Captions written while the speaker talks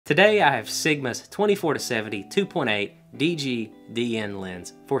Today I have Sigma's 24-70 2.8 DG/DN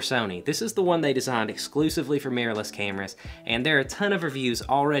lens for Sony. This is the one they designed exclusively for mirrorless cameras, and there are a ton of reviews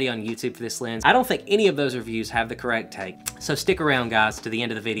already on YouTube for this lens. I don't think any of those reviews have the correct take, so stick around guys to the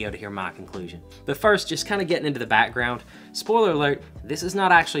end of the video to hear my conclusion. But first, just kind of getting into the background, spoiler alert, this is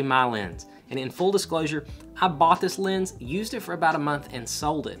not actually my lens. And in full disclosure, I bought this lens, used it for about a month, and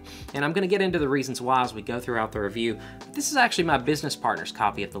sold it. And I'm gonna get into the reasons why as we go throughout the review. This is actually my business partner's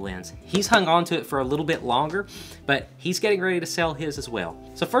copy of the lens. He's hung on to it for a little bit longer, but he's getting ready to sell his as well.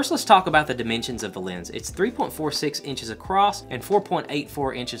 So first let's talk about the dimensions of the lens. It's 3.46 inches across and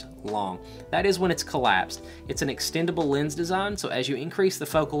 4.84 inches long. That is when it's collapsed. It's an extendable lens design, so as you increase the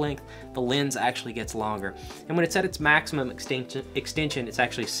focal length, the lens actually gets longer. And when it's at its maximum extension, it's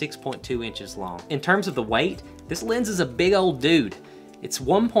actually 6.2 inches long. In terms of the weight, this lens is a big old dude. It's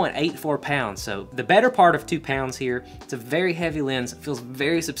 1.84 pounds, so the better part of 2 pounds here. It's a very heavy lens. It feels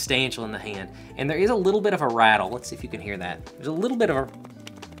very substantial in the hand, and there is a little bit of a rattle. Let's see if you can hear that. There's a little bit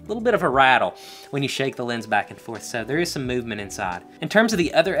of a rattle when you shake the lens back and forth, so there is some movement inside. In terms of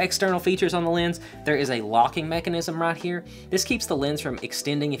the other external features on the lens, there is a locking mechanism right here. This keeps the lens from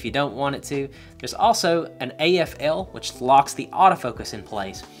extending if you don't want it to. There's also an AFL, which locks the autofocus in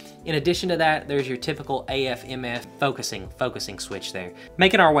place. In addition to that, there's your typical AF/MF focusing switch there.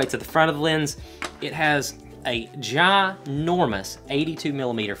 Making our way to the front of the lens, it has a ginormous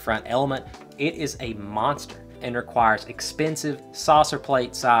 82mm front element. It is a monster and requires expensive saucer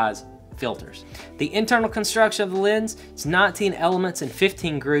plate size filters. The internal construction of the lens, it's 19 elements and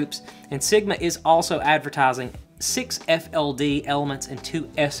 15 groups, and Sigma is also advertising 6 FLD elements and 2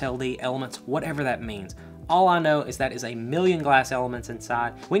 SLD elements, whatever that means. All I know is that is 1,000,000 glass elements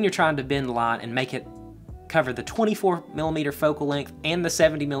inside. When you're trying to bend the line and make it cover the 24mm focal length and the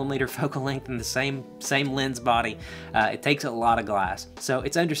 70mm focal length in the same lens body, it takes a lot of glass. So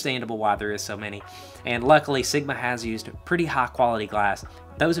it's understandable why there is so many. And luckily, Sigma has used pretty high quality glass.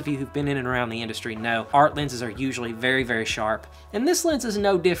 Those of you who've been in and around the industry know art lenses are usually very, very sharp, and this lens is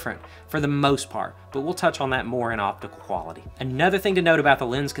no different for the most part, but we'll touch on that more in optical quality. Another thing to note about the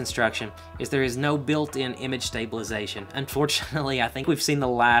lens construction is there is no built-in image stabilization. Unfortunately, I think we've seen the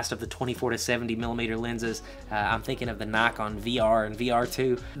last of the 24-70mm lenses. I'm thinking of the Nikon VR and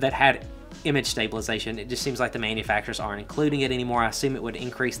VR2 that had image stabilization. It just seems like the manufacturers aren't including it anymore. I assume it would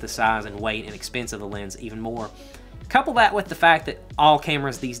increase the size and weight and expense of the lens even more. Couple that with the fact that all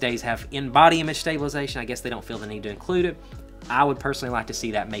cameras these days have in-body image stabilization. I guess they don't feel the need to include it. I would personally like to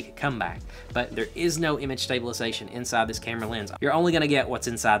see that make a comeback, but there is no image stabilization inside this camera lens. You're only gonna get what's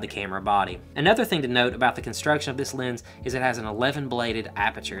inside the camera body. Another thing to note about the construction of this lens is it has an 11-bladed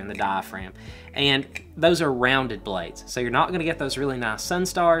aperture in the diaphragm, and those are rounded blades, so you're not gonna get those really nice sun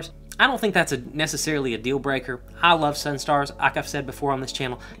stars. I don't think that's necessarily a deal breaker. I love sun stars, like I've said before on this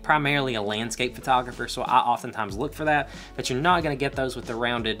channel, primarily a landscape photographer, so I oftentimes look for that, but you're not gonna get those with the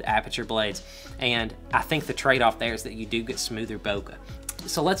rounded aperture blades. And I think the trade-off there is that you do get smoother bokeh.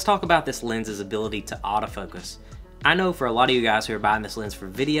 So let's talk about this lens's ability to autofocus. I know for a lot of you guys who are buying this lens for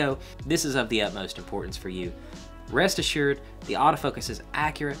video, this is of the utmost importance for you. Rest assured, the autofocus is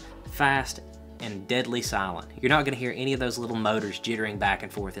accurate, fast, and deadly silent. You're not gonna hear any of those little motors jittering back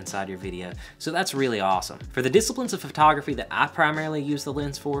and forth inside your video, so that's really awesome. For the disciplines of photography that I primarily use the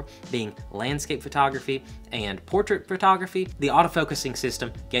lens for, being landscape photography and portrait photography, the autofocusing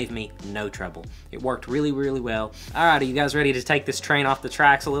system gave me no trouble. It worked really, really well. All right, are you guys ready to take this train off the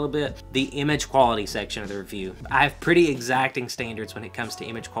tracks a little bit? The image quality section of the review. I have pretty exacting standards when it comes to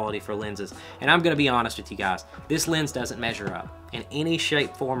image quality for lenses, and I'm gonna be honest with you guys, this lens doesn't measure up. In any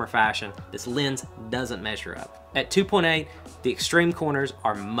shape, form, or fashion, this lens doesn't measure up. At 2.8, the extreme corners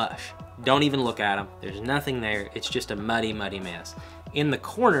are mush. Don't even look at them. There's nothing there. It's just a muddy, muddy mess. In the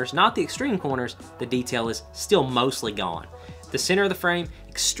corners, not the extreme corners, the detail is still mostly gone. The center of the frame,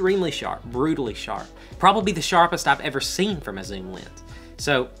 extremely sharp, brutally sharp. Probably the sharpest I've ever seen from a zoom lens.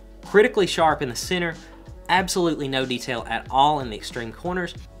 So critically sharp in the center, absolutely no detail at all in the extreme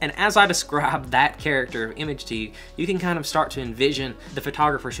corners. And as I describe that character of image to you, you can kind of start to envision the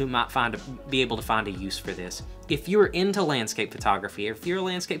photographers who might be able to find a use for this. If you're into landscape photography, or if you're a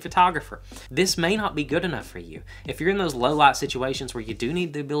landscape photographer, this may not be good enough for you. If you're in those low light situations where you do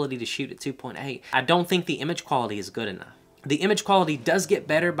need the ability to shoot at 2.8, I don't think the image quality is good enough. The image quality does get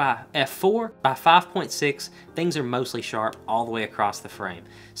better by f4. By 5.6, things are mostly sharp all the way across the frame.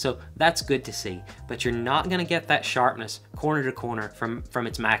 So that's good to see, but you're not gonna get that sharpness corner to corner from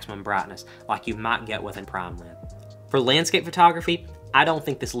its maximum brightness like you might get with a prime lens. For landscape photography, I don't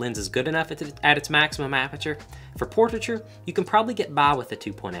think this lens is good enough at its maximum aperture. For portraiture, you can probably get by with the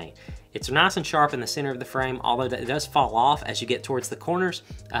 2.8. It's nice and sharp in the center of the frame, although it does fall off as you get towards the corners.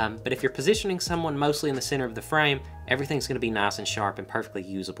 But if you're positioning someone mostly in the center of the frame, everything's gonna be nice and sharp and perfectly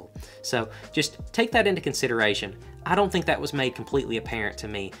usable. So just take that into consideration. I don't think that was made completely apparent to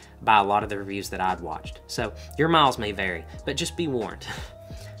me by a lot of the reviews that I'd watched. So your miles may vary, but just be warned.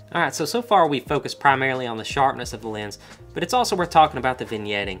 All right, so far we've focused primarily on the sharpness of the lens, but it's also worth talking about the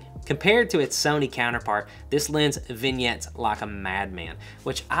vignetting. Compared to its Sony counterpart, this lens vignettes like a madman,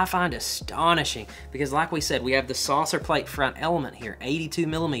 which I find astonishing because like we said, we have the saucer plate front element here, 82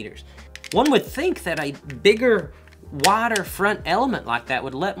 millimeters. One would think that a bigger, wider front element like that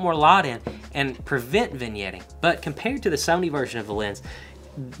would let more light in and prevent vignetting. But compared to the Sony version of the lens,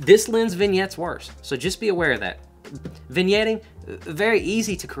 this lens vignettes worse, so just be aware of that. Vignetting, very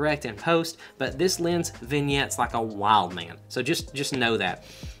easy to correct in post, but this lens vignettes like a wild man. So just know that.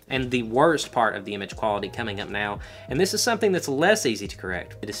 And the worst part of the image quality coming up now, and this is something that's less easy to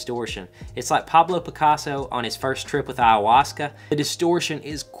correct, the distortion. It's like Pablo Picasso on his first trip with ayahuasca. The distortion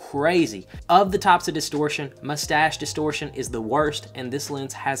is crazy. Of the types of distortion, mustache distortion is the worst, and this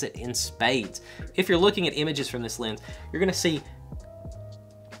lens has it in spades. If you're looking at images from this lens, you're gonna see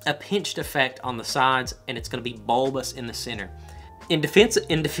a pinched effect on the sides, and it's going to be bulbous in the center. In defense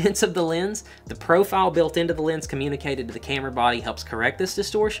of the lens, the profile built into the lens communicated to the camera body helps correct this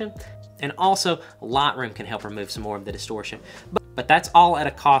distortion, and also Lightroom can help remove some more of the distortion. But that's all at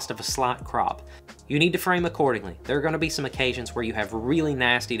a cost of a slight crop. You need to frame accordingly. There are going to be some occasions where you have really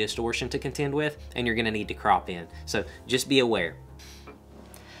nasty distortion to contend with, and you're going to need to crop in. So just be aware.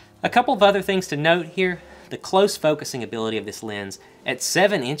 A couple of other things to note here. The close focusing ability of this lens. At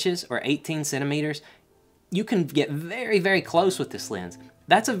 7 inches or 18 centimeters, you can get very, very close with this lens.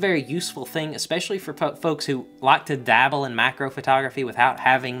 That's a very useful thing, especially for folks who like to dabble in macro photography without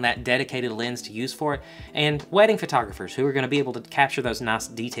having that dedicated lens to use for it, and wedding photographers who are going to be able to capture those nice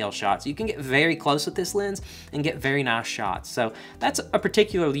detail shots. You can get very close with this lens and get very nice shots. So that's a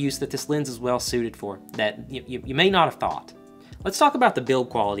particular use that this lens is well suited for that you may not have thought. Let's talk about the build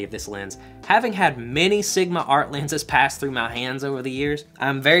quality of this lens. Having had many Sigma art lenses pass through my hands over the years,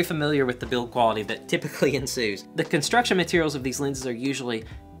 I'm very familiar with the build quality that typically ensues. The construction materials of these lenses are usually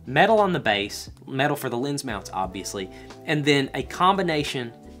metal on the base, metal for the lens mounts obviously, and then a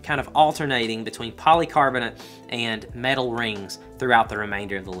combination kind of alternating between polycarbonate and metal rings throughout the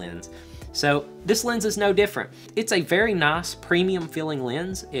remainder of the lens. So this lens is no different. It's a very nice premium feeling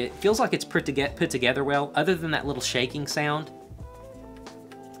lens. It feels like it's put together well, other than that little shaking sound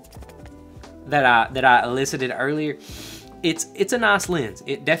that I elicited earlier. It's a nice lens.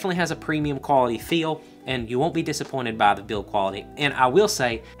 It definitely has a premium quality feel, and you won't be disappointed by the build quality. And I will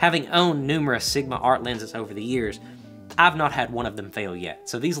say, having owned numerous Sigma art lenses over the years, I've not had one of them fail yet.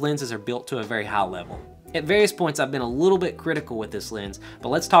 So these lenses are built to a very high level. At various points, I've been a little bit critical with this lens, but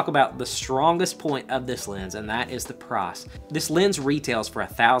let's talk about the strongest point of this lens, and that is the price. This lens retails for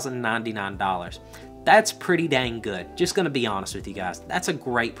 $1,099. That's pretty dang good. Just gonna be honest with you guys. That's a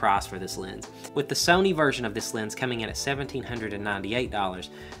great price for this lens. With the Sony version of this lens coming in at $1,798,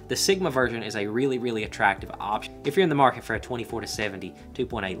 the Sigma version is a really, really attractive option if you're in the market for a 24-70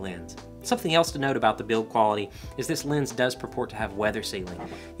 2.8 lens. Something else to note about the build quality is this lens does purport to have weather sealing.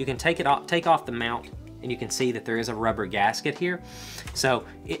 You can take off the mount, and you can see that there is a rubber gasket here. So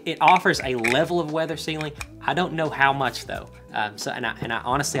it offers a level of weather sealing. I don't know how much though. And I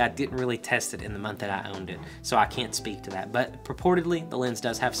honestly, I didn't really test it in the month that I owned it, so I can't speak to that. But purportedly, the lens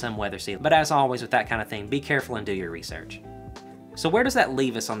does have some weather sealing. But as always with that kind of thing, be careful and do your research. So where does that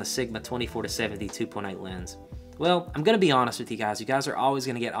leave us on the Sigma 24-70 2.8 lens? Well, I'm gonna be honest with you guys. You guys are always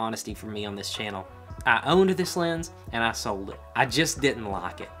gonna get honesty from me on this channel. I owned this lens and I sold it. I just didn't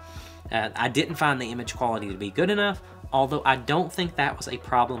like it. I didn't find the image quality to be good enough, although I don't think that was a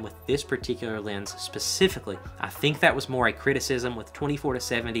problem with this particular lens specifically. I think that was more a criticism with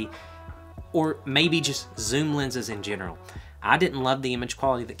 24-70 or maybe just zoom lenses in general. I didn't love the image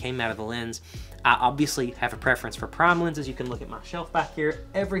quality that came out of the lens. I obviously have a preference for prime lenses. You can look at my shelf back here.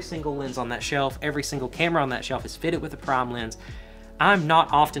 Every single lens on that shelf, every single camera on that shelf is fitted with a prime lens. I'm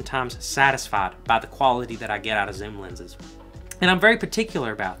not oftentimes satisfied by the quality that I get out of zoom lenses. And I'm very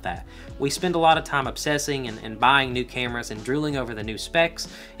particular about that. We spend a lot of time obsessing and buying new cameras and drooling over the new specs,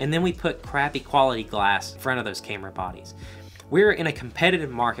 and then we put crappy quality glass in front of those camera bodies. We're in a competitive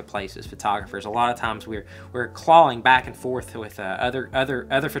marketplace as photographers. A lot of times we're clawing back and forth with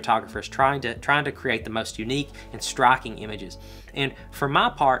other photographers trying to create the most unique and striking images. And for my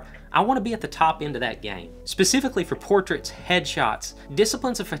part, I want to be at the top end of that game. Specifically for portraits, headshots,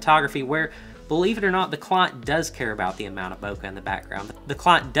 disciplines of photography where believe it or not, the client does care about the amount of bokeh in the background. The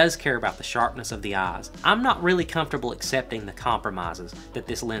client does care about the sharpness of the eyes. I'm not really comfortable accepting the compromises that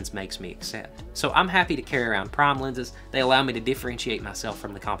this lens makes me accept. So I'm happy to carry around prime lenses. They allow me to differentiate myself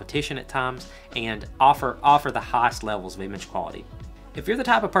from the competition at times and offer the highest levels of image quality. If you're the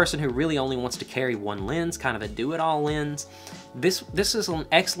type of person who really only wants to carry one lens, kind of a do-it-all lens, this is an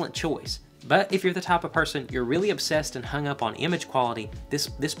excellent choice. But if you're the type of person you're really obsessed and hung up on image quality,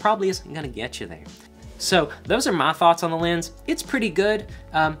 this probably isn't gonna get you there. So those are my thoughts on the lens. It's pretty good,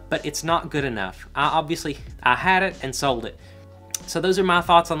 but it's not good enough. I had it and sold it. So those are my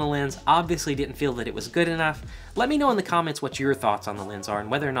thoughts on the lens. Obviously didn't feel that it was good enough. Let me know in the comments what your thoughts on the lens are and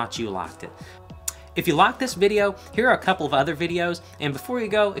whether or not you liked it. If you liked this video, here are a couple of other videos, and before you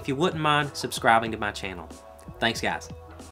go, if you wouldn't mind subscribing to my channel. Thanks guys.